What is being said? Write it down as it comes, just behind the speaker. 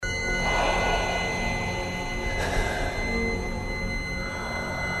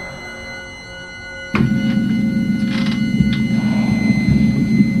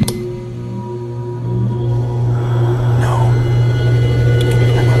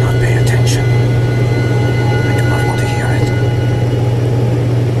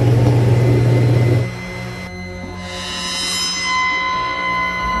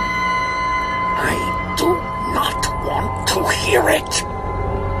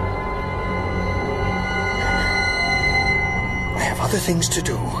other things to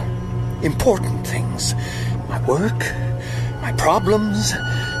do. Important things. My work, my problems,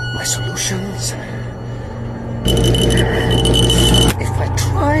 my solutions. If I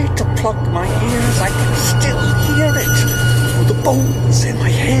try to plug my ears, I can still hear it. Through the bones in my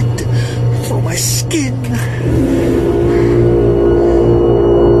head, through my skin.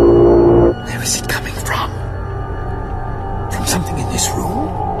 Where is it coming from? From something in this room?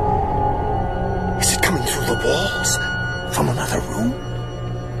 Is it coming through the walls? From another room?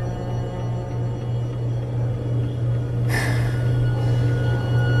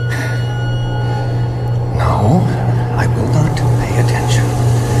 No, I will not pay attention.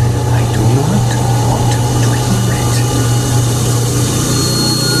 I do not want to hear it.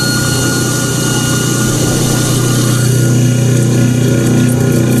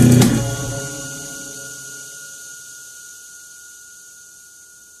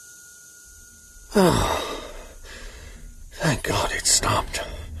 Oh, thank God it stopped.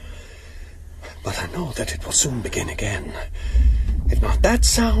 But I know that it will soon begin again. If not that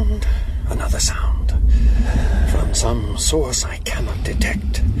sound, another sound. From some source I cannot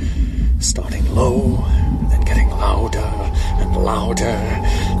detect. Starting low, then getting louder and louder,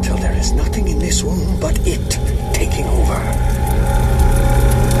 till there is nothing in this room but it taking over.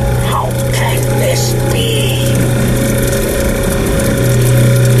 How can this be?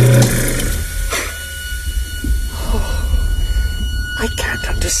 I can't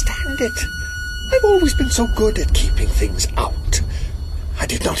understand it. I've always been so good at keeping things out. I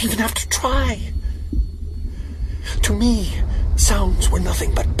did not even have to try. To me, sounds were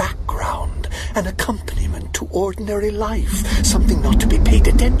nothing but background, an accompaniment to ordinary life, something not to be paid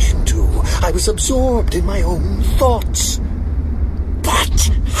attention to. I was absorbed in my own thoughts. But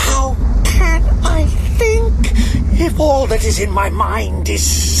how can I think if all that is in my mind is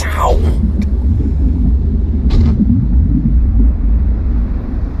sound?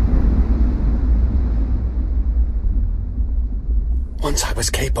 Once I was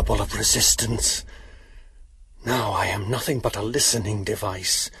capable of resistance. Now I am nothing but a listening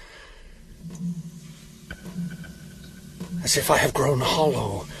device. As if I have grown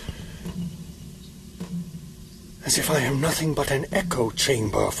hollow. As if I am nothing but an echo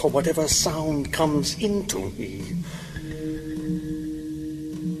chamber for whatever sound comes into me.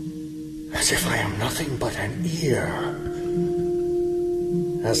 As if I am nothing but an ear.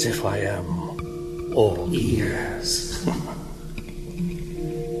 As if I am all ears.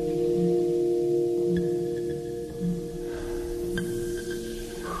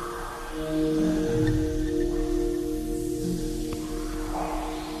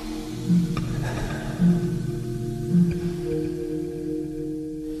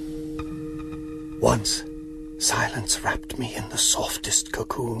 Once, silence wrapped me in the softest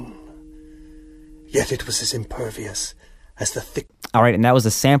cocoon. Yet it was as impervious as the thick... All right, and that was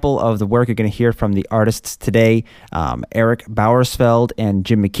a sample of the work you're going to hear from the artists today, Eric Bauersfeld and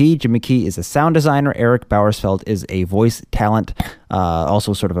Jim McKee. Jim McKee is a sound designer. Eric Bauersfeld is a voice talent,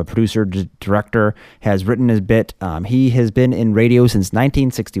 also sort of a producer, director, has written his bit. He has been in radio since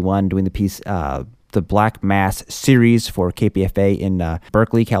 1961, doing the piece... the Black Mass series for KPFA in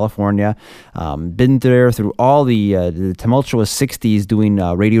Berkeley, California. Been there through all the tumultuous 60s doing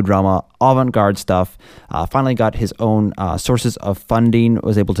radio drama, avant-garde stuff. Finally got his own sources of funding,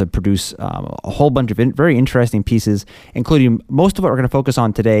 was able to produce a whole bunch of very interesting pieces, including most of what we're going to focus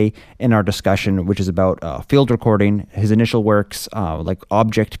on today in our discussion, which is about field recording, his initial works, like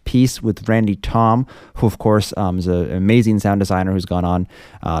Object Peace with Randy Thom, who of course is an amazing sound designer who's gone on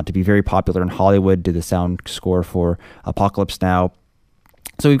to be very popular in Hollywood, did the sound score for Apocalypse Now.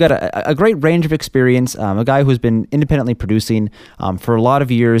 So we've got a great range of experience, a guy who's been independently producing for a lot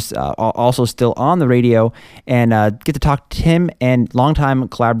of years, also still on the radio, and get to talk to him and longtime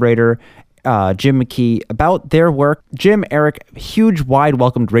collaborator Jim McKee about their work. Jim, Eric, huge, wide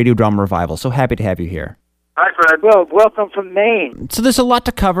welcome to Radio Drama Revival. So happy to have you here. Hi, Fred. Well, welcome from Maine. So there's a lot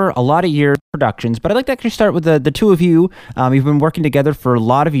to cover, a lot of years productions, but I'd like to actually start with the two of you. You've been working together for a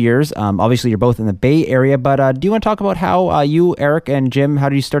lot of years. Obviously, you're both in the Bay Area, but do you want to talk about how you, Eric, and Jim, how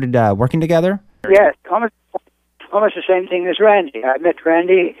did you started working together? Yes, almost the same thing as Randy. I met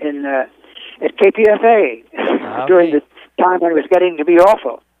Randy at KPFA during the time when it was getting to be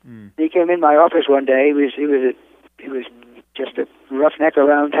awful. He came in my office one day. He was just a roughneck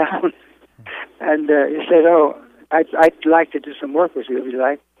around town. And he said, I'd like to do some work with you, if you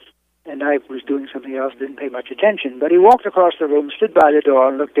like. And I was doing something else, didn't pay much attention. But he walked across the room, stood by the door,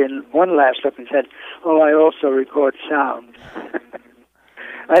 and looked in one last look and said, I also record sound.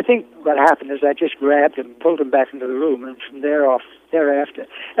 I think what happened is I just grabbed him, pulled him back into the room, and from there off, thereafter.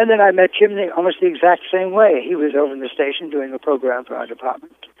 And then I met Jim almost the exact same way. He was over in the station doing a program for our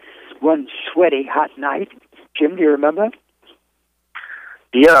department. One sweaty, hot night. Jim, do you remember?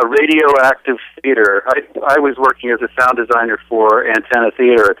 Yeah, Radioactive Theater. I was working as a sound designer for Antenna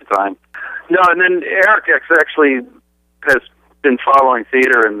Theater at the time. No, and then Eric actually has been following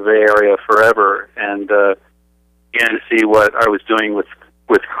theater in the Bay Area forever, and began to see what I was doing with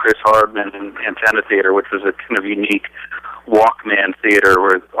Chris Hardman and Antenna Theater, which was a kind of unique Walkman theater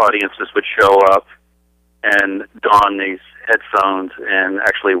where audiences would show up and don these headphones and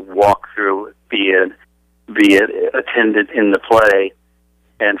actually walk through, be it attendant in the play.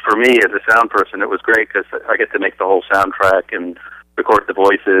 And for me, as a sound person, it was great because I get to make the whole soundtrack and record the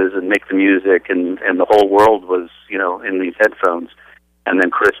voices and make the music, and the whole world was, in these headphones. And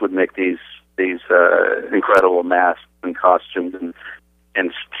then Chris would make these incredible masks and costumes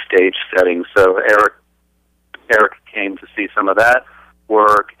and stage settings. So Eric came to see some of that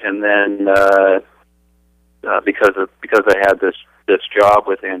work, and then because I had this job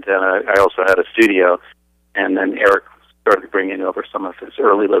with Antenna, I also had a studio, and then Eric started bringing over some of his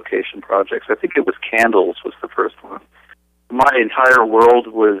early location projects. I think it was Candles was the first one. My entire world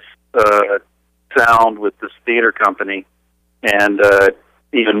was sound with this theater company, and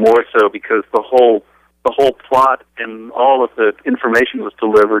even more so because the whole plot and all of the information was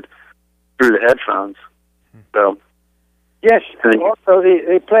delivered through the headphones. So yes, also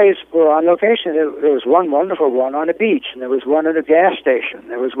the plays were on location. There was one wonderful one on a beach, and there was one at a gas station.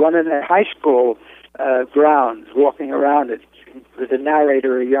 There was one in a high school grounds, walking around it with a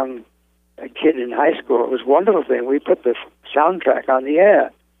narrator, a young kid in high school. It was a wonderful thing. We put the soundtrack on the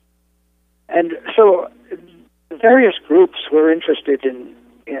air. And so various groups were interested in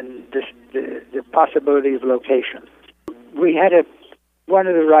the possibility of location. We had one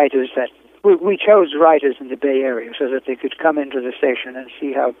of the writers that we chose writers in the Bay Area so that they could come into the station and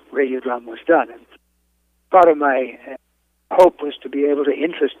see how Radiodrum was done. And part of my hope was to be able to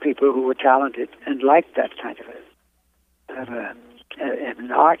interest people who were talented and liked that kind of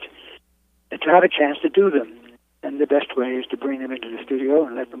an art, and to have a chance to do them. And the best way is to bring them into the studio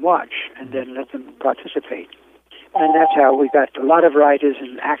and let them watch, and then let them participate. And that's how we got a lot of writers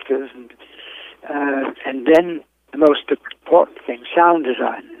and actors, and then the most important thing, sound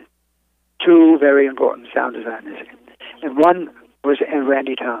design. Two very important sound designers, and one was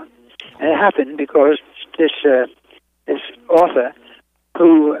Randy Town. And it happened because this author,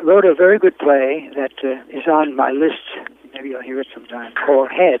 who wrote a very good play that is on my list, maybe you'll hear it sometime,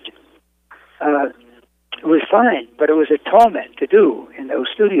 called Head. It was fine, but it was a torment to do in those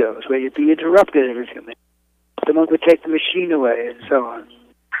studios where you'd be interrupted every few minutes. Someone would take the machine away and so on.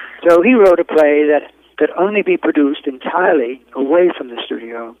 So he wrote a play that could only be produced entirely away from the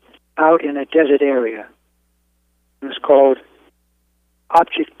studio, out in a desert area. It was called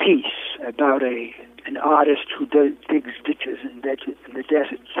Object Peace, about an artist who digs ditches in the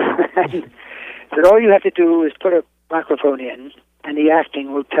desert. And so all you have to do is put a microphone in, and the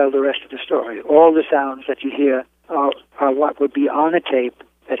acting will tell the rest of the story. All the sounds that you hear are what would be on a tape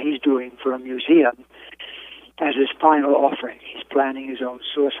that he's doing for a museum as his final offering. He's planning his own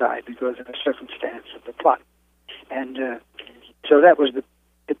suicide because of a circumstance of the plot. And so that was the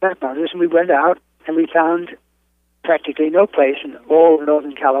background. And we went out, and we found practically no place in all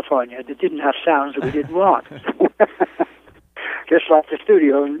Northern California that didn't have sounds that we didn't want. Just like the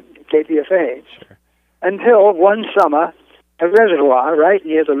studio in KPFA. Sure. Until one summer, a reservoir right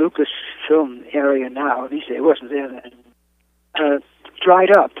near the Lucasfilm area now, at least it wasn't there then,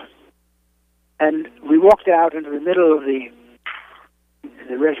 dried up. And we walked out into the middle of the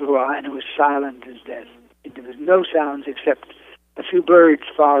reservoir, and it was silent as death. There was no sounds except a few birds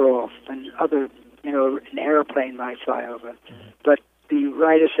far off and other, an airplane might fly over. Mm-hmm. But the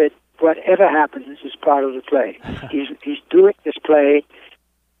writer said, whatever happens is part of the play. He's doing this play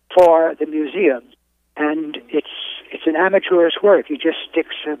for the museum, and it's an amateurish work. He just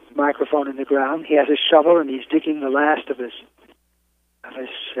sticks a microphone in the ground. He has a shovel, and he's digging the last of his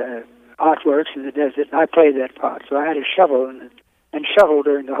artworks in the desert. I played that part, so I had a shovel and shoveled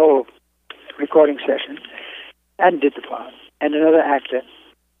during the whole recording session and did the part. And another actor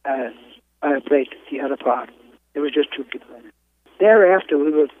played the other part. There was just two people in it. Thereafter,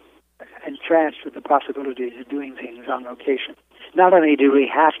 we were entranced with the possibilities of doing things on location. Not only do we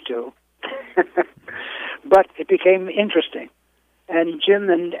have to, but it became interesting. And Jim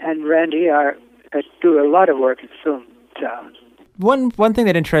and Randy do a lot of work in film sound. One thing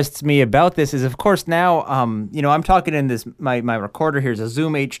that interests me about this is, of course, now, I'm talking in this, my recorder here is a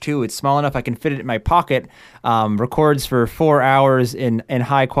Zoom H2. It's small enough I can fit it in my pocket, records for 4 hours in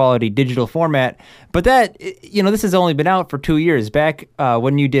high quality digital format. But that, this has only been out for 2 years. Back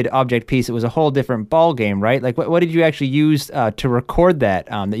when you did Object Piece, it was a whole different ball game, right? Like, what did you actually use to record that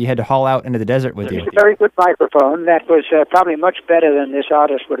you had to haul out into the desert with you? It's a very good microphone that was probably much better than this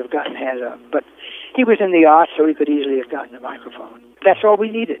artist would have gotten hands on. But he was in the art, so he could easily have gotten a microphone. That's all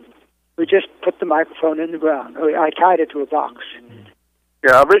we needed. We just put the microphone in the ground. I tied it to a box.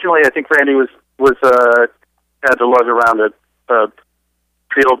 Yeah, originally I think Randy was had to lug around a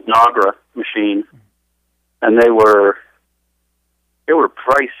Field Nagra machine, and they were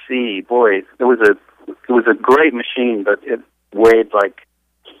pricey. Boy, it was a great machine, but it weighed like,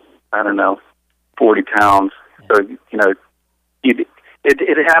 I don't know, 40 pounds. So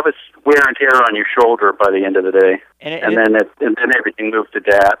it'd have a wear and tear on your shoulder by the end of the day, and then everything moved to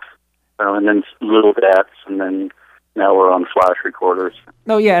DAT, and then little DATs, and then now we're on flash recorders.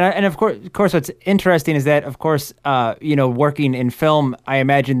 No, yeah, and of course, what's interesting is that, of course, working in film, I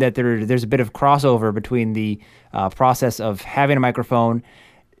imagine that there's a bit of crossover between the process of having a microphone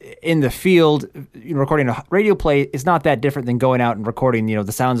in the field. Recording a radio play is not that different than going out and recording,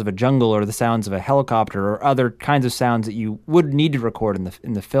 the sounds of a jungle or the sounds of a helicopter or other kinds of sounds that you would need to record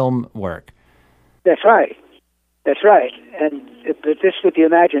in the film work. That's right. And this, with the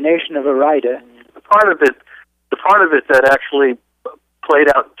imagination of a writer, the part of it that actually played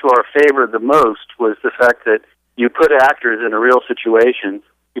out to our favor the most was the fact that you put actors in a real situation.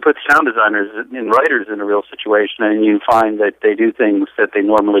 You put sound designers and writers in a real situation, and you find that they do things that they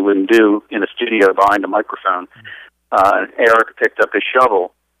normally wouldn't do in a studio behind a microphone. Eric picked up his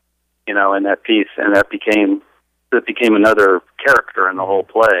shovel, in that piece, and that became another character in the whole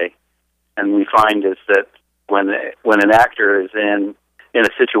play. And we find is that when an actor is in a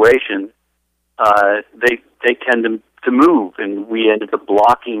situation, they tend to move, and we ended up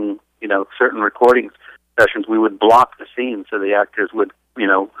blocking, certain recording sessions. We would block the scene so the actors would,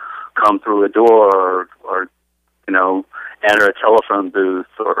 come through a door or enter a telephone booth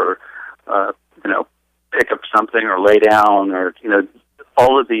or, pick up something or lay down or,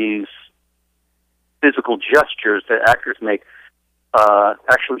 all of these physical gestures that actors make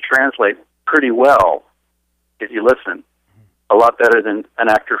actually translate pretty well if you listen. A lot better than an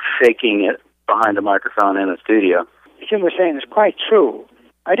actor faking it behind a microphone in a studio. Jim was saying is quite true.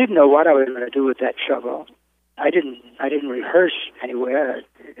 I didn't know what I was going to do with that shovel. I didn't rehearse anywhere.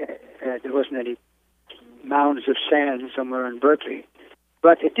 There wasn't any mounds of sand somewhere in Berkeley.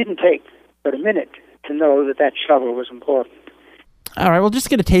 But it didn't take but a minute to know that shovel was important. All right, we'll just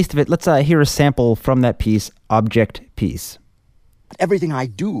get a taste of it. Let's hear a sample from that piece, Object Piece. Everything I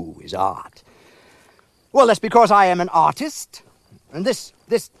do is art. Well, that's because I am an artist. And this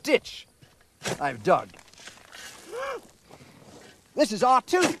ditch I've dug, this is art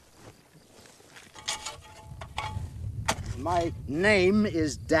too. My name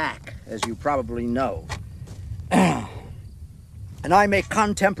is Dak, as you probably know. And I make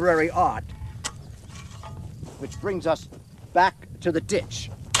contemporary art, which brings us back to the ditch.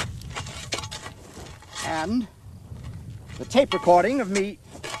 And the tape recording of me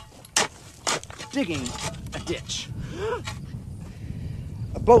digging a ditch.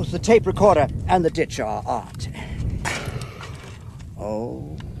 Both the tape recorder and the ditch are art.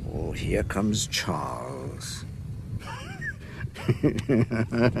 Oh, here comes Charles.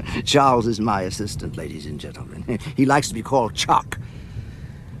 Charles is my assistant, ladies and gentlemen. He likes to be called Chuck.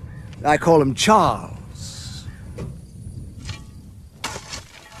 I call him Charles.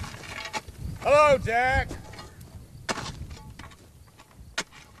 Hello, Jack.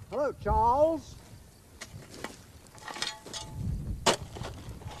 Hello, Charles.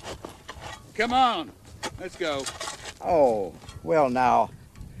 Come on, let's go. Oh, well now,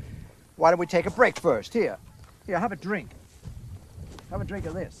 why don't we take a break first? Here, have a drink. Have a drink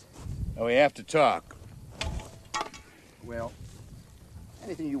of this. Oh, we have to talk. Well,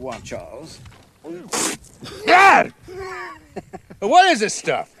 anything you want, Charles. Dad! What is this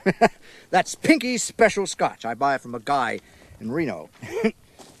stuff? That's Pinky's Special Scotch. I buy it from a guy in Reno.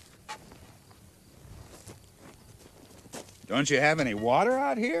 Don't you have any water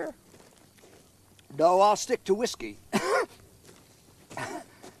out here? No, I'll stick to whiskey.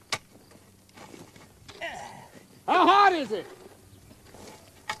 How hot is it?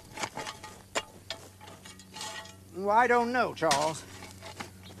 Well, I don't know, Charles.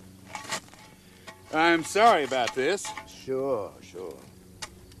 I'm sorry about this. Sure.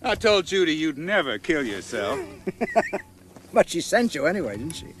 I told Judy you'd never kill yourself. But she sent you anyway,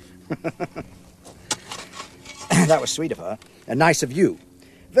 didn't she? That was sweet of her. And nice of you.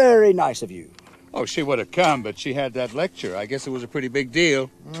 Very nice of you. Oh, she would have come, but she had that lecture. I guess it was a pretty big deal.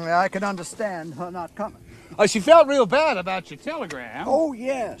 I can understand her not coming. Oh, she felt real bad about your telegram. Oh,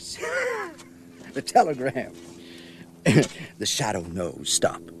 yes. The telegram. The shadow knows.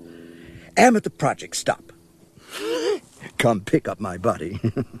 Stop. Am at the project. Stop. Come pick up my body.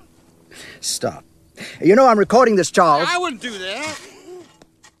 Stop. You know I'm recording this, Charles. I wouldn't do that.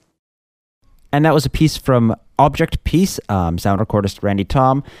 And that was a piece from Object Piece, sound recordist Randy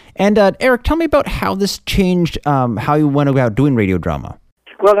Thom. And Eric, tell me about how this changed how you went about doing radio drama.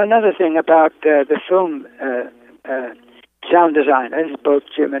 Well, another thing about the film sound designers, both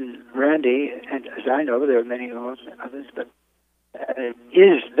Jim and Randy, and as I know, there are many others, but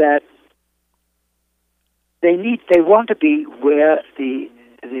is that they want to be where the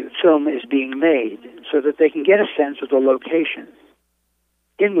film is being made, so that they can get a sense of the location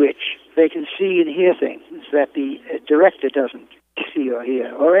in which they can see and hear things that the director doesn't see or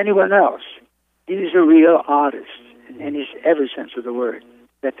hear, or anyone else. He is a real artist, in every sense of the word,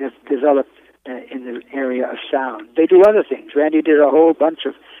 that has developed in the area of sound. They do other things. Randy did a whole bunch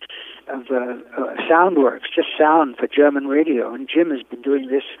of sound works, just sound for German radio, and Jim has been doing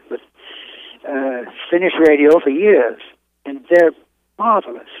this with Finnish radio for years, and they're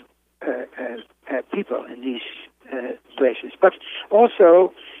marvelous people in these places. But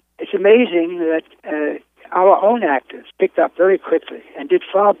also, it's amazing that our own actors picked up very quickly and did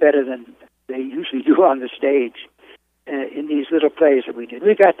far better than they usually do on the stage in these little plays that we did.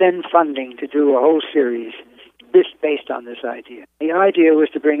 We got then funding to do a whole series based on this idea. The idea was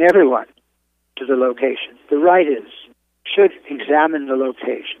to bring everyone to the location. The writers should examine the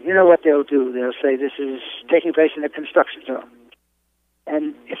location. You know what they'll do? They'll say this is taking place in a construction zone.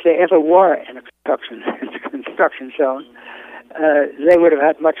 And if they ever were in a construction zone, they would have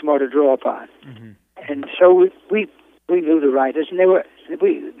had much more to draw upon. Mm-hmm. And so we knew the writers, and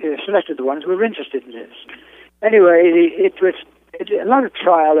we selected the ones who were interested in this. Anyway, it was a lot of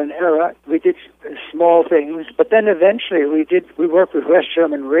trial and error. We did small things, but then eventually we worked with West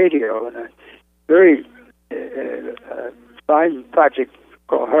German Radio on a very fine project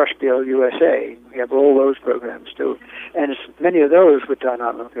called Hörspiel USA. We have all those programs too, and many of those were done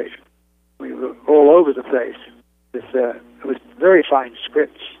on location. We were all over the place. It was very fine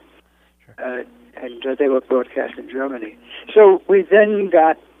scripts, and they were broadcast in Germany. So we then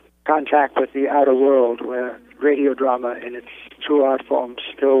got contact with the outer world, where radio drama in its true art form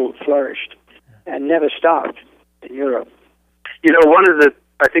still flourished and never stopped in Europe. You know,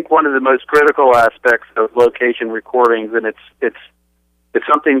 I think one of the most critical aspects of location recordings, and it's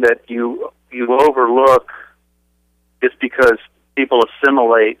something that you overlook just because people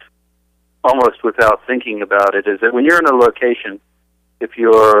assimilate almost without thinking about it, is that when you're in a location, if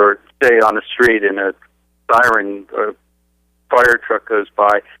you're, say, on the street and a siren or fire truck goes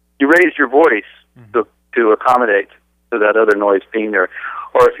by, you raise your voice to accommodate to that other noise being there.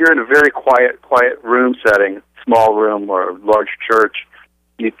 Or if you're in a very quiet room setting, small room or large church,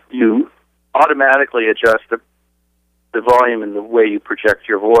 you automatically adjust the volume and the way you project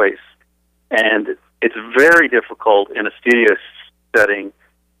your voice. And it's very difficult in a studio setting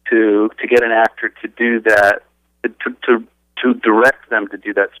to get an actor to do that, to direct them to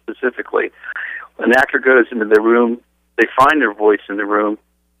do that specifically. An actor goes into the room, they find their voice in the room,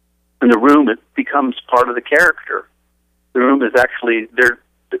 and the room, it becomes part of the character. The room is actually their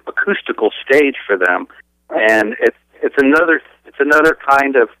acoustical stage for them, and it's another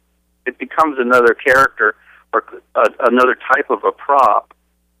kind of, it becomes another character or another type of a prop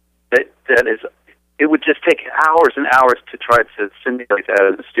that is. It would just take hours and hours to try to simulate that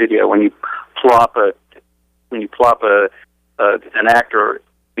in the studio. When you plop an actor,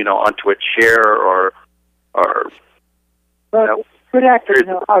 onto a chair or good actors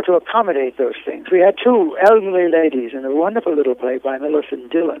know how to accommodate those things. We had two elderly ladies in a wonderful little play by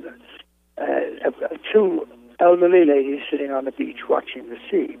Millicent Dillon. Two elderly ladies sitting on the beach watching the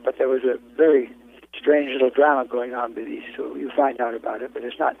sea. But there was a very strange little drama going on with these two. You find out about it, but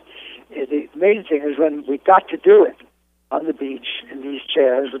it's not. The main thing is when we got to do it on the beach in these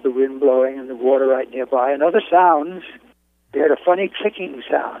chairs with the wind blowing and the water right nearby and other sounds, we had a funny clicking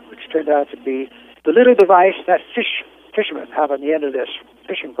sound, which turned out to be the little device that fishermen have on the end of their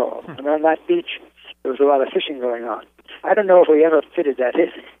fishing pole. And on that beach, there was a lot of fishing going on. I don't know if we ever fitted that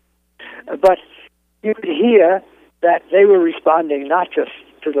in, but you could hear that they were responding not just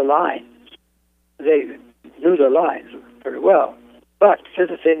to the lines. They knew the lines very well, but to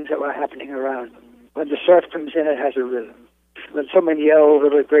the things that were happening around them. When the surf comes in, it has a rhythm. When someone yells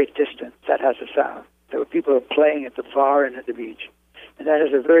over a great distance, that has a sound. There were people playing at the far end of the beach, and that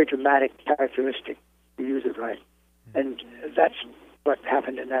is a very dramatic characteristic to use it right. And that's what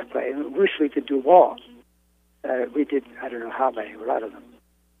happened in that play. I wish we could do more. We did, I don't know how many, a lot of them.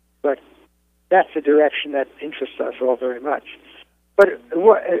 But that's a direction that interests us all very much. But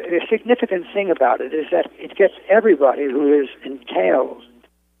a significant thing about it is that it gets everybody who is entailed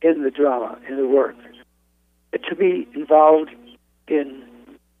in the drama, in the work, to be involved in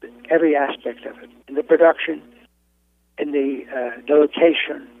every aspect of it, in the production, in the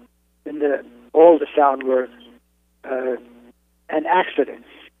location, in all the sound work, and accidents.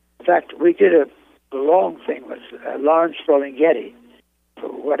 In fact, we did a long thing with Lawrence Ferlinghetti, for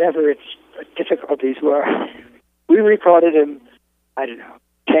whatever its difficulties were. We recorded him,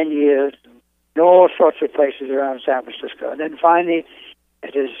 10 years, in all sorts of places around San Francisco. And then finally,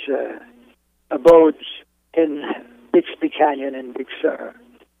 at his abodes in Bixby Canyon in Big Sur.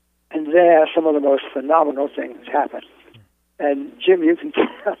 And there, some of the most phenomenal things happened. And Jim, you can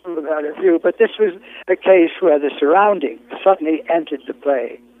tell them about a few, but this was a case where the surrounding suddenly entered the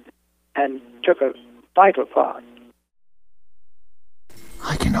play and took a vital part.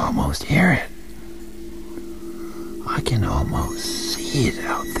 I can almost hear it. I can almost see it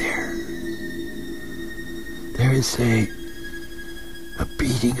out there. There is a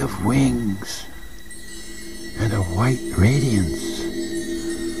beating of wings and a white radiance.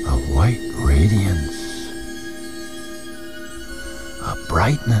 A white radiance. A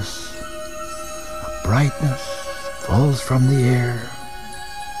brightness falls from the air.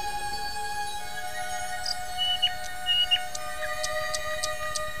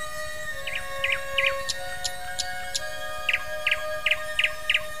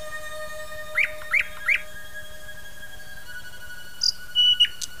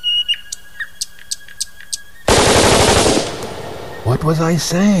 What was I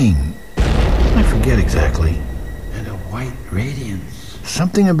saying? I forget exactly. And a white radiance.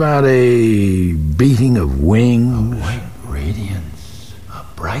 Something about a beating of wings. A white radiance. A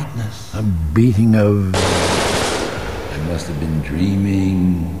brightness. A beating of... I must have been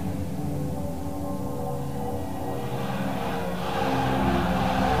dreaming.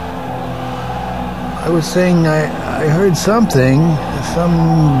 I was saying I heard something.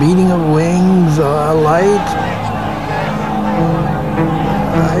 Some beating of wings, a light.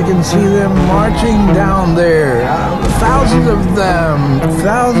 I can see them marching down there. Thousands of them.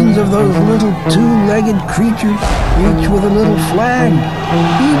 Thousands of those little two-legged creatures, each with a little flag.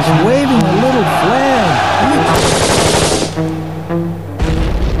 Each waving a little flag.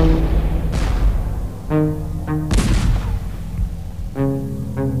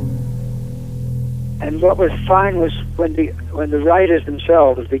 And what was fine was when the writers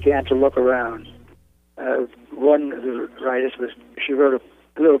themselves began to look around. One of the writers she wrote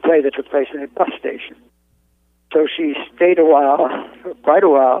a little play that took place in a bus station. So she stayed quite a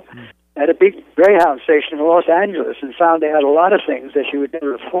while, at a big Greyhound station in Los Angeles and found they had a lot of things that she would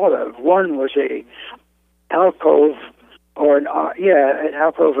never have thought of. One was an alcove, or an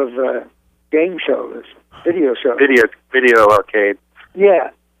alcove of game shows, video shows. Video arcade.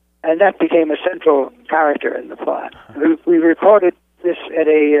 Yeah, and that became a central character in the plot. We recorded this at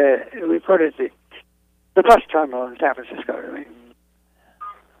the bus terminal in San Francisco, right?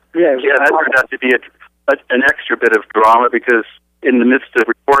 Yeah, that turned out to be an extra bit of drama because in the midst of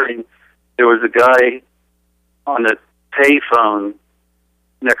recording, there was a guy on a payphone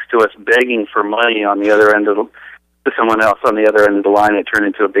next to us begging for money on the other end of to someone else on the other end of the line. It turned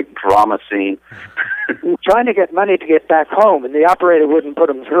into a big drama scene. Trying to get money to get back home, and the operator wouldn't put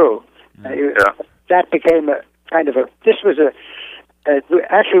him through. That became a kind of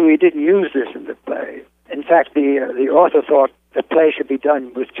actually, we didn't use this in the play. In fact, the author thought the play should be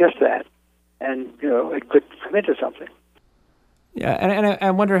done with just that, and it could come into something. Yeah, and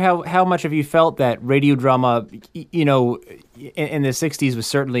I wonder how much of you felt that radio drama, in the 60s was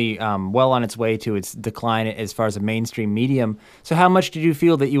certainly well on its way to its decline as far as a mainstream medium. So how much did you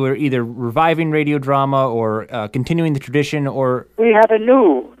feel that you were either reviving radio drama or continuing the tradition, or... We have a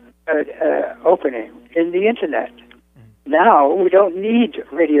new opening in the Internet. Now we don't need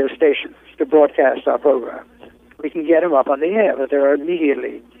radio stations to broadcast our programs. We can get them up on the air, but there are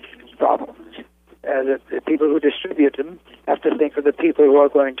immediately problems. The people who distribute them have to think of the people who are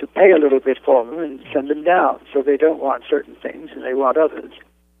going to pay a little bit for them and send them down. So they don't want certain things and they want others.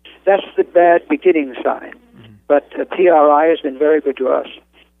 That's the bad beginning sign. Mm-hmm. But PRI has been very good to us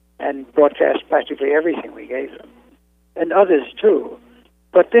and broadcast practically everything we gave them, and others too.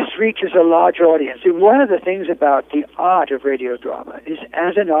 But this reaches a large audience. And one of the things about the art of radio drama is,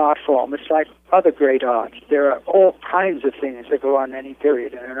 as an art form, it's like other great arts. There are all kinds of things that go on in any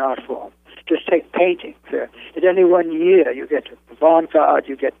period in an art form. Just take painting. In any one year, you get avant-garde,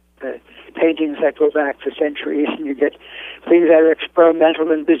 you get paintings that go back for centuries, and you get things that are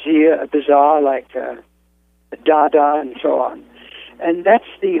experimental and bizarre like Dada and so on. And that's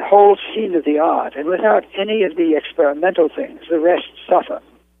the whole scene of the art. And without any of the experimental things, the rest suffer.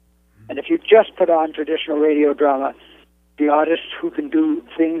 And if you just put on traditional radio drama, the artists who can do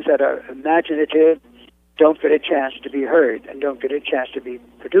things that are imaginative don't get a chance to be heard and don't get a chance to be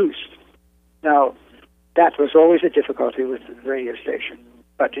produced. Now, that was always a difficulty with the radio station,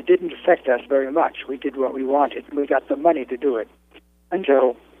 but it didn't affect us very much. We did what we wanted, and we got the money to do it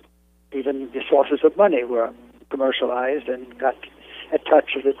until even the sources of money were commercialized and got a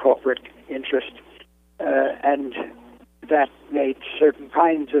touch of the corporate interest, and that made certain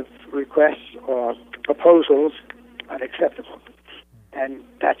kinds of requests or proposals unacceptable. And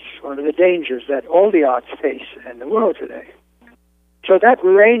that's one of the dangers that all the arts face in the world today. So that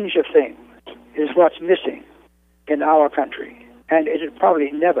range of things is what's missing in our country, and it'll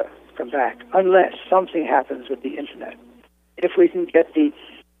probably never come back unless something happens with the internet. If we can get the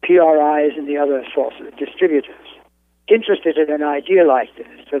PRIs and the other sources, distributors, interested in an idea like this,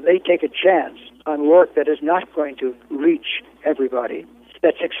 so they take a chance on work that is not going to reach everybody,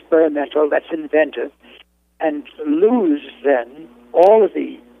 that's experimental, that's inventive, and lose then all of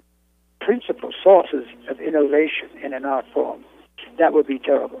the principal sources of innovation in an art form, that would be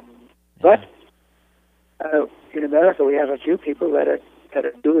terrible. But in America, we have a few people that are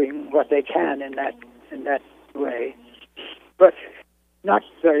doing what they can in that way, but not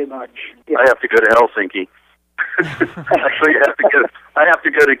very much. Yeah. I have to go to Helsinki. Actually, I have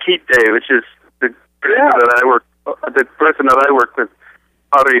to go to Kitee, which is the person that I work with,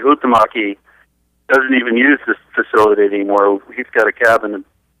 Ari Huhtamäki, doesn't even use this facility anymore. He's got a cabin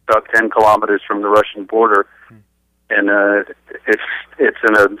about 10 kilometers from the Russian border, and it's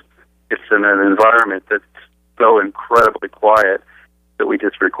in an environment that's so incredibly quiet that we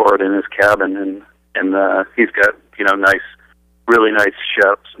just record in his cabin, and he's got really nice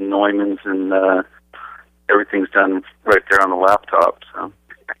chefs and Neumanns, and everything's done right there on the laptop. So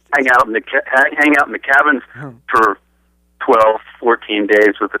hang out in the cabin for 12, 14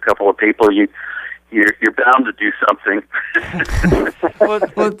 days with a couple of people. You're bound to do something.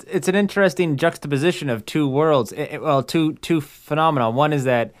 well, it's an interesting juxtaposition of two worlds. Two phenomena. One is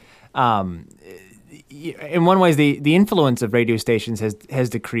that, in one way, the influence of radio stations has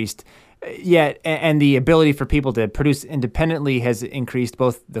decreased. Yet, and the ability for people to produce independently has increased.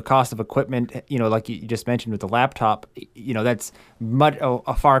 Both the cost of equipment, like you just mentioned with the laptop, that's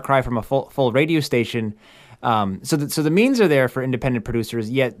a far cry from a full radio station. So the means are there for independent producers,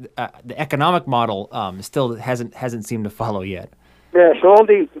 yet the economic model still hasn't seemed to follow yet. Yes, all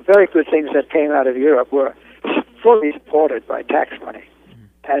the very good things that came out of Europe were fully supported by tax money,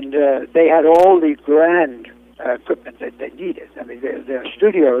 and they had all the grand equipment that they needed. I mean, their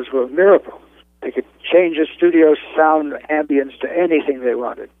studios were a miracle. They could change a studio's sound ambience to anything they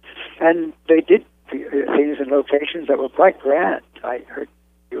wanted, and they did things in locations that were quite grand. I heard,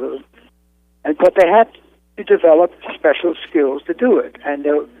 but they had to develop special skills to do it, and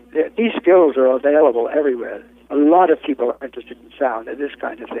these skills are available everywhere. A lot of people are interested in sound and this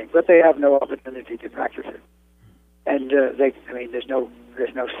kind of thing, but they have no opportunity to practice it. And there's no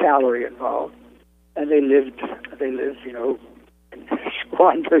salary involved, and they live,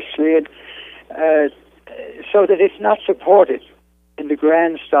 squanderously, and so that it's not supported in the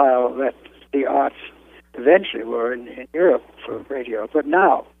grand style that the arts eventually were in Europe for radio. But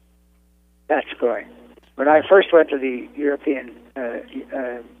now that's going. When I first went to the European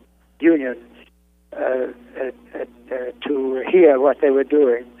Union to hear what they were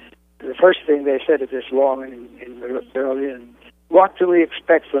doing, the first thing they said at this law in Berlin, "What do we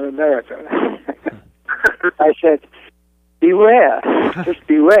expect from America?" I said, "Beware, just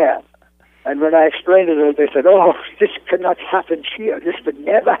beware." And when I explained it to them, they said, "Oh, this cannot happen here. This would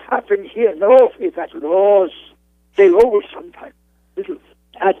never happen here. No, we've got laws. They always sometimes little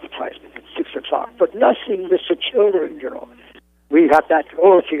advertisement at 6 o'clock, but nothing with the children, We got that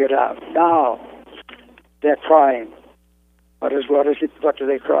all figured out. Now they're crying. What do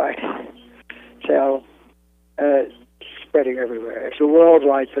they cry? So spreading everywhere. It's a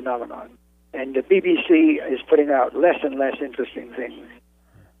worldwide phenomenon. And the BBC is putting out less and less interesting things,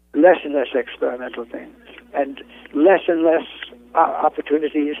 less and less experimental things, and less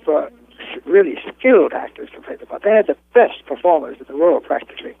opportunities for really skilled actors to play the part. They had the best performers in the world,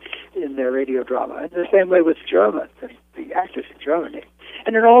 practically, in their radio drama. And the same way with German, the actors in Germany.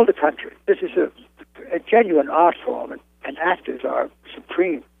 And in all the countries. This is a genuine art form, and actors are a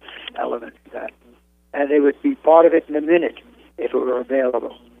supreme element of that. And they would be part of it in a minute if it were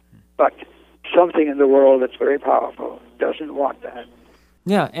available. But something in the world that's very powerful doesn't want that.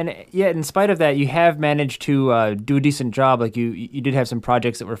 Yeah, and in spite of that, you have managed to do a decent job. Like you did have some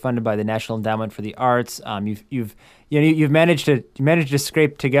projects that were funded by the National Endowment for the Arts. You've managed to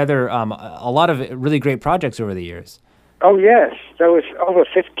scrape together a lot of really great projects over the years. Oh yes, there was over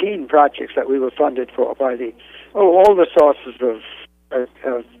 15 projects that we were funded for by all the sources of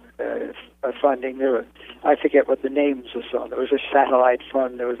funding. There were, I forget what the names were. So there was a satellite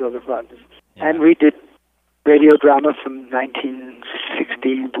fund. There was other funds, and we did radio drama from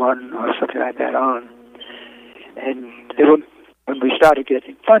 1961 or something like that on. And when we started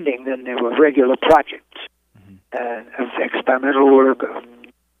getting funding, then there were regular projects of experimental work, of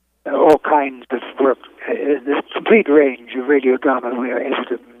all kinds of work, the complete range of radio drama we were able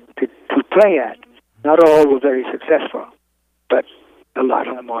to play at. Not all were very successful, but a lot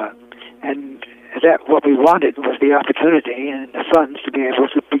of them were. And what we wanted was the opportunity and the funds to be able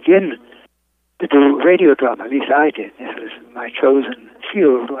to begin to do radio drama. At least I did. This was my chosen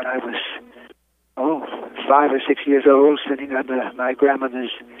field when I was 5 or 6 years old, sitting under my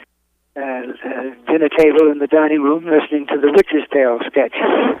grandmother's dinner table in the dining room, listening to the Witch's Tale sketch.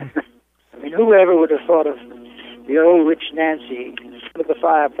 I mean, whoever would have thought of the old witch Nancy in front of the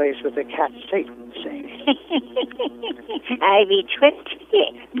fireplace with the cat Satan saying, "I be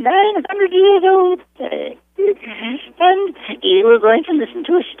 900 years old, and you were going to listen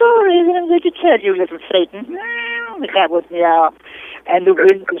to a story that I'm going to tell you, little Satan." The cat would meow, and the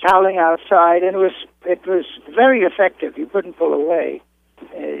wind was howling outside, and it was very effective. You couldn't pull away.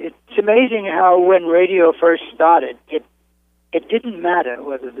 It's amazing how when radio first started, it didn't matter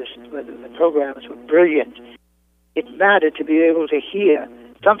whether the programs were brilliant. It mattered to be able to hear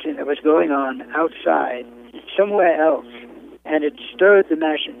something that was going on outside, somewhere else, and it stirred the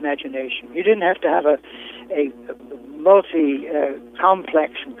imagination. You didn't have to have a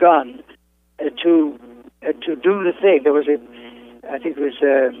multi-complex gun to do the thing. There was I think it was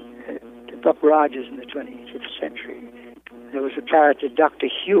Buck Rogers in the 25th century. There was a character, Dr.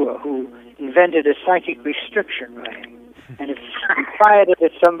 Hewer, who invented a psychic restriction ring. And if he fired it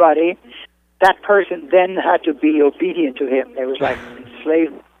at somebody, that person then had to be obedient to him. They was like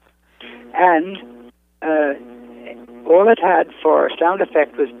enslavement. And all it had for a sound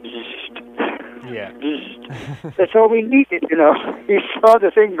effect was bzzzt. Yeah. Bzzzt. That's all we needed, You saw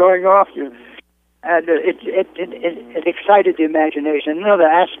the thing going off you. And it excited the imagination. Another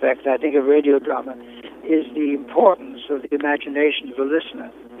aspect, I think, of radio drama is the importance of the imagination of the listener.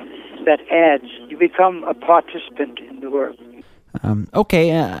 That adds, you become a participant in the work.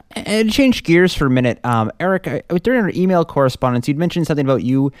 Okay, and change gears for a minute. Eric, during our email correspondence, you'd mentioned something about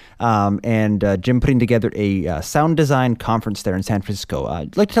you and Jim putting together a sound design conference there in San Francisco.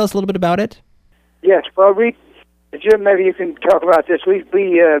 Would you like to tell us a little bit about it? Yes, well, Jim, maybe you can talk about this. We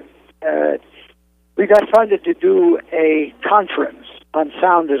got funded to do a conference on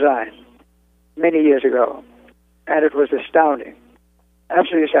sound design many years ago, and it was astounding.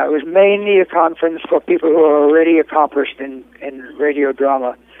 Absolutely astounding. It was mainly a conference for people who are already accomplished in radio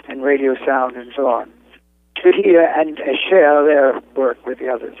drama and radio sound and so on, to hear and share their work with the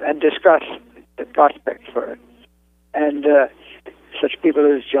others and discuss the prospects for it. And such people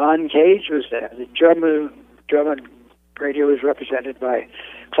as John Cage was there. The German radio was represented by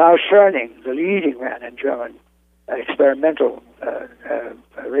Klaus Schoening, the leading man in German experimental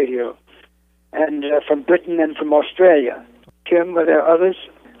radio, and from Britain and from Australia. Kim, were there others?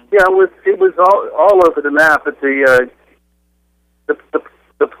 Yeah, it was all over the map. But the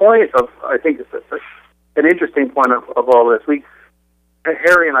point of, I think, an interesting point of all this,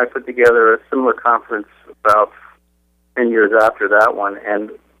 Harry and I put together a similar conference about 10 years after that one,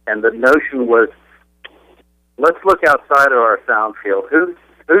 and the notion was, let's look outside of our sound field. Who's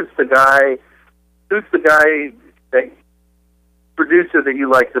the guy that producer that you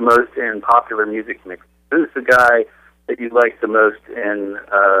like the most in popular music mix? Who's the guy that you like the most in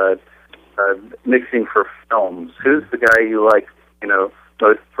mixing for films? Who's the guy you like,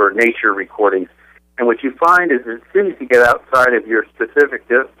 most for nature recordings? And what you find is, as soon as you get outside of your specific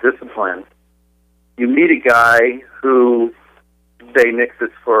discipline, you meet a guy who, say,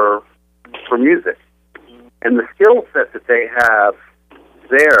 mixes for music. And the skill set that they have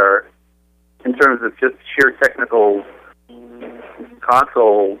there, in terms of just sheer technical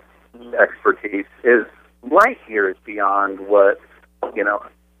console expertise, is light years beyond what,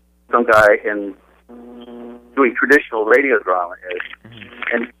 some guy in doing traditional radio drama is.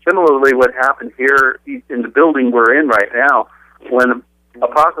 And similarly, what happened here in the building we're in right now, when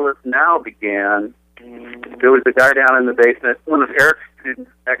Apocalypse Now began, there was a guy down in the basement, one of Eric's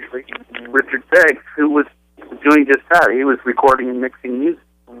students, actually, Richard Beggs, who was doing just that. He was recording and mixing music.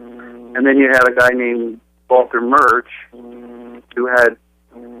 And then you had a guy named Walter Murch, who had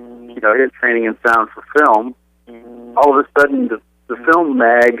his training in sound for film, all of a sudden the film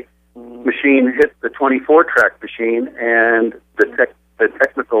mag machine hit the 24-track machine, and the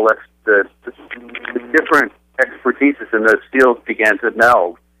technical, the different expertises in those fields began to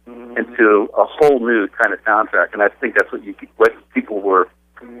meld into a whole new kind of soundtrack. And I think that's what people were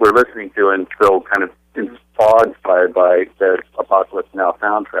listening to and feel kind of awe-inspired by the Apocalypse Now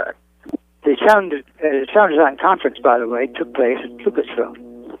soundtrack. The sound design conference, by the way, took place at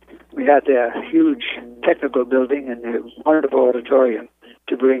Lucasfilm. We had their huge technical building and a wonderful auditorium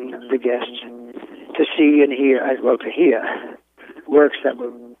to bring the guests to see and hear, to hear works that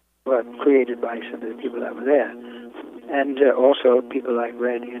were created by some of the people that were there, and also people like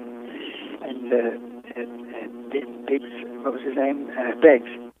Randy and what was his name?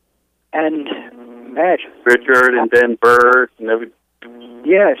 Beggs and Madge. Richard and Ben Burr and every.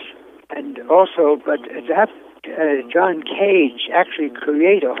 Yes. And also, but to have John Cage actually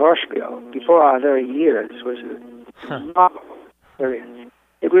create a horse show before our very years was a novel experience.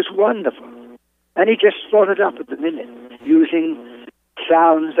 It was wonderful. And he just thought it up at the minute, using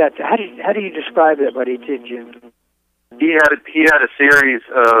sounds that... How do you describe it, what he did, Jim? He had a series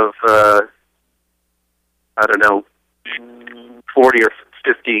of, 40 or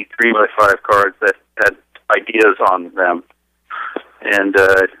 50 3x5 cards that had ideas on them. And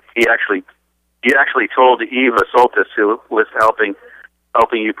he actually told Eva Soltis, who was helping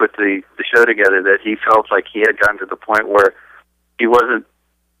you put the show together, that he felt like he had gotten to the point where he wasn't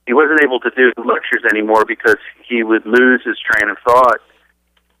able to do lectures anymore because he would lose his train of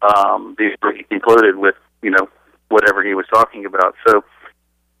thought before he concluded with whatever he was talking about. So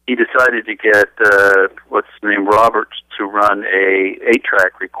he decided to get what's his name, Robert, to run a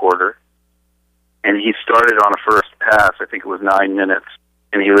 8-track recorder. And he started on a first pass, I think it was 9 minutes,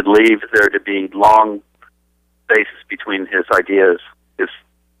 and he would leave there to be long spaces between his ideas, his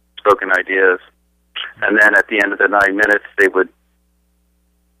spoken ideas. And then at the end of the 9 minutes, they would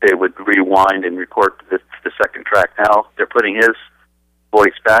rewind and record the second track. Now they're putting his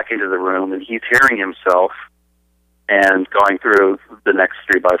voice back into the room, and he's hearing himself and going through the next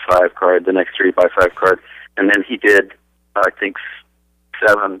 3x5 card, the next 3x5 card. And then he did, I think,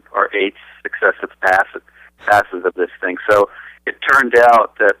 7 or 8 successive passes of this thing. So it turned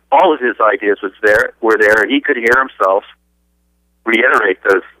out that all of his ideas were there, and he could hear himself reiterate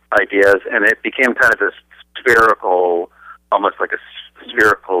those ideas, and it became kind of a spherical, almost like a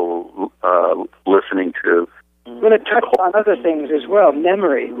spherical listening to. Well, it touched on other things as well.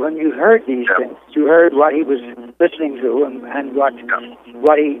 Memory. When you heard these things, you heard what he was listening to and what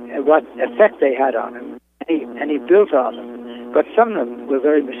effect they had on him, and he built on them. But some of them were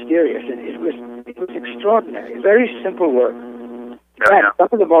very mysterious, and it was extraordinary. Very simple work. Yeah. Some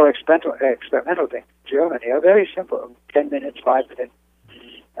of the more experimental things in Germany are very simple, 10 minutes, 5 minutes.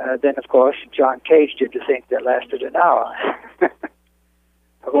 Then, of course, John Cage did the thing that lasted an hour.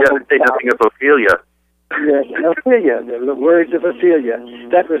 Say nothing of Ophelia. Yes, Ophelia, the words of Ophelia.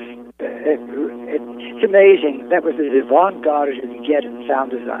 That was, it's amazing. That was as avant-garde as you could get in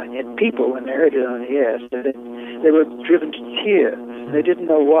sound design. Yet people, when they heard it on the air, said that they were driven to tears. They didn't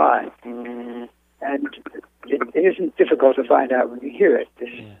know why. And it isn't difficult to find out when you hear it.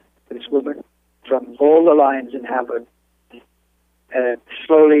 This woman, from all the lines in Hamlet,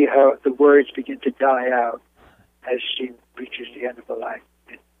 slowly the words begin to die out as she reaches the end of the line.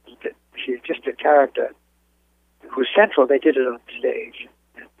 She's just a character who's central. They did it on stage.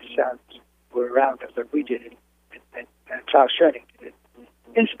 And the sounds were around us, but we did it. And Klaus Schoening did it.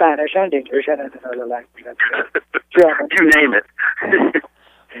 In Spanish and English and in another language. German. You name it.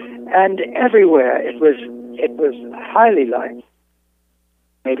 And everywhere it was highly liked.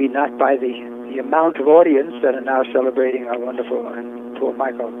 Maybe not by the amount of audience that are now celebrating our wonderful poor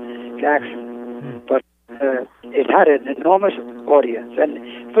Michael Jackson, but it had an enormous audience.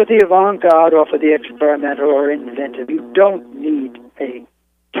 And for the avant-garde or for the experimental or inventive, you don't need a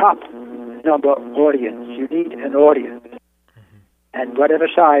top number audience. You need an audience. And whatever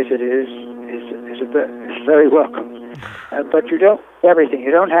size it is very welcome. But you don't everything.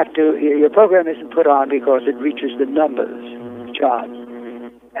 You don't have to. Your program isn't put on because it reaches the numbers, John.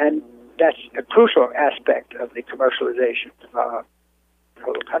 And that's a crucial aspect of the commercialization of our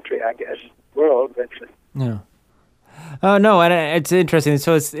whole country, I guess, world eventually. Yeah. No, and it's interesting.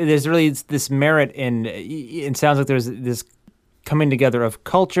 So there's really this merit in. It sounds like there's this coming together of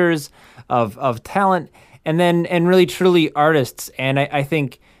cultures, of talent, and really truly artists. And I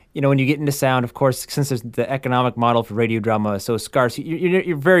think when you get into sound, of course, since there's the economic model for radio drama is so scarce,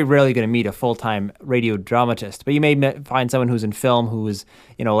 you're very rarely going to meet a full-time radio dramatist. But you may find someone who's in film who is,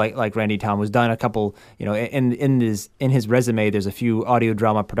 like Randy Thom, who's done a couple, in his resume, there's a few audio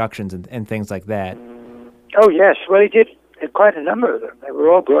drama productions and things like that. Oh, yes. Well, he did quite a number of them. They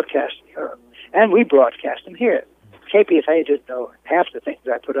were all broadcast in Europe. And we broadcast them here. KPFA didn't know half the things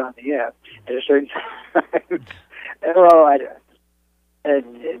I put on the air at a certain time. Well,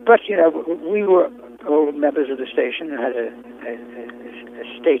 but, we were all members of the station and had a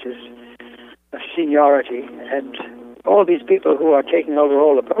status of seniority. And all these people who are taking over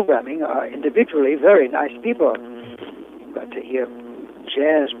all the programming are individually very nice people. But to hear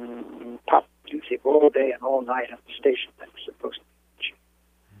jazz, pop music all day and all night on the station, that's supposed to be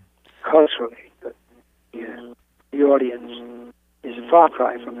culturally. But, the audience is a far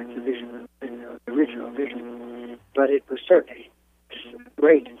cry from its vision, the original vision. But it was certainly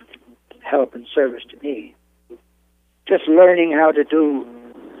great help and service to me. Just learning how to do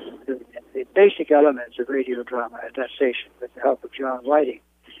the basic elements of radio drama at that station with the help of John Whiting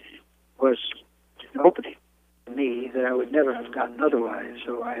was an opening to me that I would never have gotten otherwise.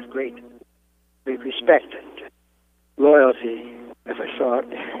 So I have great respect and loyalty, if I saw it,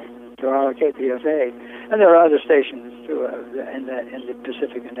 to our KPFA. And there are other stations too in the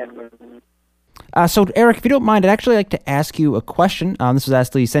Pacifica network. So, Eric, if you don't mind, I'd actually like to ask you a question. This was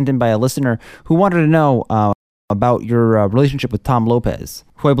actually sent in by a listener who wanted to know about your relationship with Tom Lopez,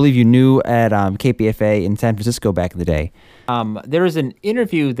 who I believe you knew at KPFA in San Francisco back in the day. There is an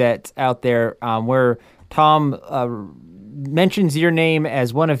interview that's out there where Tom mentions your name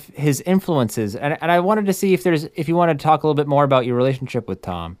as one of his influences, and I wanted to see if you wanted to talk a little bit more about your relationship with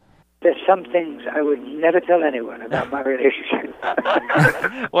Tom. There's some things I would never tell anyone about my relationship.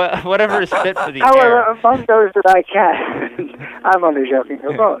 Well, whatever is fit for the However, air. among those that I can, I'm only joking,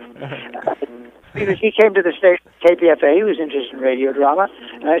 of course. Because he came to the station, KPFA, he was interested in radio drama,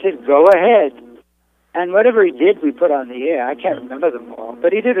 and I said, go ahead. And whatever he did, we put on the air. I can't remember them all,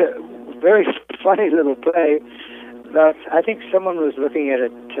 but he did a very funny little play about, I think someone was looking at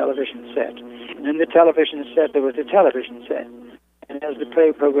a television set, and in the television set, there was a television set. And as the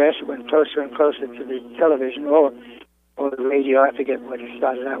play progressed, it went closer and closer to the television or the radio. I forget what it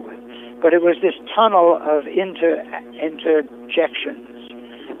started out with. But it was this tunnel of interjections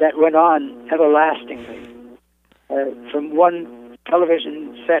that went on everlastingly. From one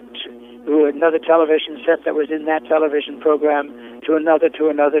television set to another television set that was in that television program to another, to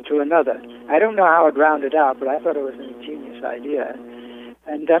another, to another. I don't know how it rounded out, but I thought it was an ingenious idea.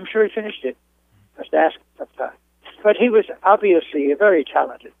 And I'm sure he finished it. Just ask him sometime. But he was obviously a very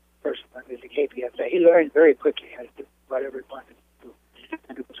talented person under the KPFA. He learned very quickly how to do whatever he wanted to do.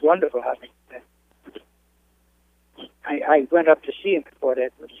 And it was wonderful having him. I went up to see him at Fort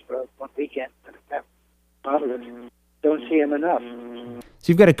Edwards for one weekend. Marvelous. Don't see him enough. So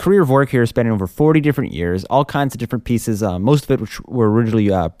you've got a career of work here spanning over 40 different years, all kinds of different pieces, most of it which were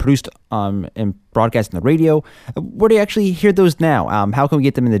originally produced and broadcast on the radio. Where do you actually hear those now? How can we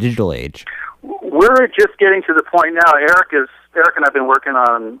get them in the digital age? We're just getting to the point now. Eric and I have been working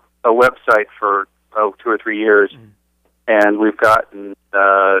on a website for 2 or 3 years, and we've gotten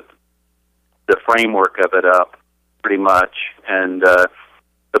the framework of it up pretty much. And the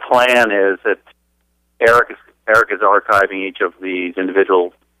plan is that Eric is archiving each of these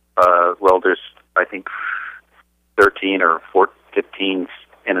individual. There's I think 13 or 15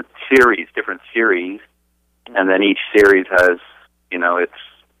 in a series, different series, and then each series has it's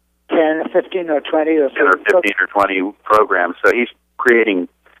 10, 15, or 20, or 15 or 20 programs. So he's creating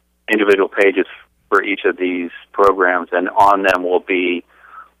individual pages for each of these programs, and on them will be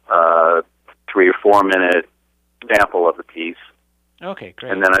 3 or 4 minute sample of the piece. Okay,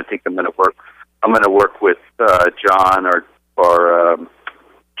 great. And then I think I'm going to work with John or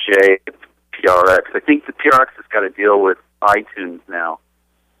Jay at PRX. I think the PRX has got to deal with iTunes now.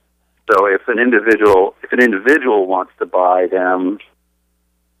 So if an individual wants to buy them,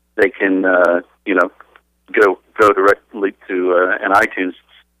 they can go directly to an iTunes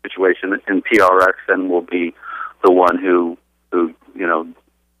situation, and PRX then will be the one who is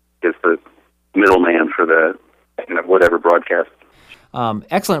the middleman for the whatever broadcast.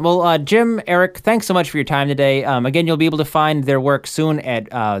 Excellent. Well, Jim, Eric, thanks so much for your time today. Again, you'll be able to find their work soon at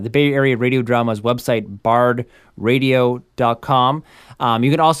the Bay Area Radio Drama's website, bardradio.com.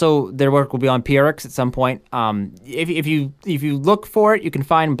 You can also, their work will be on PRX at some point. If you look for it, you can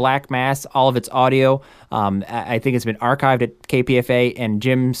find Black Mass, all of its audio. I think it's been archived at KPFA and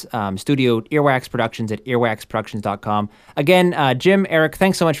Jim's studio, Earwax Productions, at earwaxproductions.com. Again, Jim, Eric,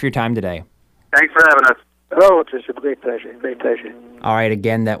 thanks so much for your time today. Thanks for having us. Oh, it was a great pleasure, great pleasure. All right,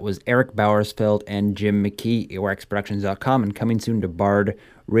 again, that was Eric Bauersfeld and Jim McKee, earwaxproductions.com, and coming soon to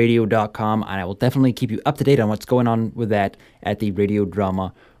bardradio.com. And I will definitely keep you up to date on what's going on with that at the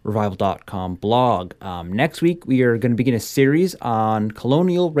radiodramarevival.com blog. Next week, we are going to begin a series on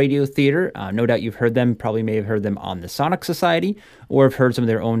Colonial Radio Theater. No doubt you've heard them, probably may have heard them on the Sonic Society, or have heard some of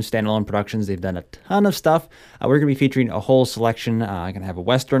their own standalone productions. They've done a ton of stuff. We're going to be featuring a whole selection. I'm going to have a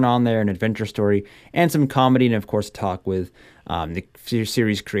Western on there, an adventure story, and some comedy, and of course, talk with the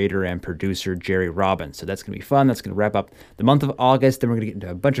series creator and producer Jerry Robbins. So that's going to be fun. That's going to wrap up the month of August. Then we're going to get into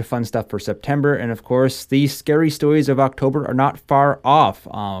a bunch of fun stuff for September. And of course, the scary stories of October are not far off.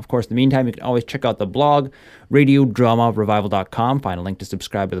 Of course, in the meantime, you can always check out the blog, radiodramarevival.com. Find a link to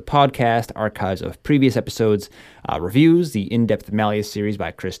subscribe to the podcast, archives of previous episodes, reviews, the in-depth Malleus series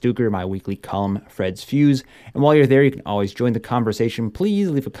by Chris Duker, my weekly column, Fred's Fuse. And while you're there, you can always join the conversation. Please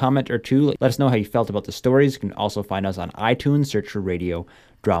leave a comment or two. Let us know how you felt about the stories. You can also find us on iTunes. Search for Radio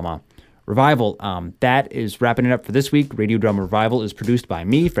Drama Revival. That is wrapping it up for this week. Radio Drama Revival is produced by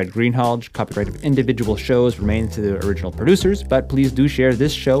me, Fred Greenhalgh. Copyright of individual shows remains to the original producers, but please do share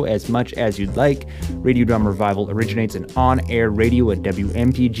this show as much as you'd like. Radio Drama Revival originates in on-air radio at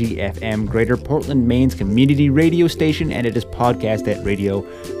WMPG-FM, Greater Portland, Maine's community radio station, and it is podcast at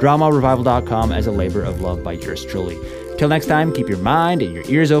radiodramarevival.com as a labor of love by yours truly. Till next time, keep your mind and your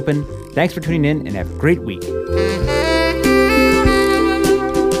ears open. Thanks for tuning in, and have a great week.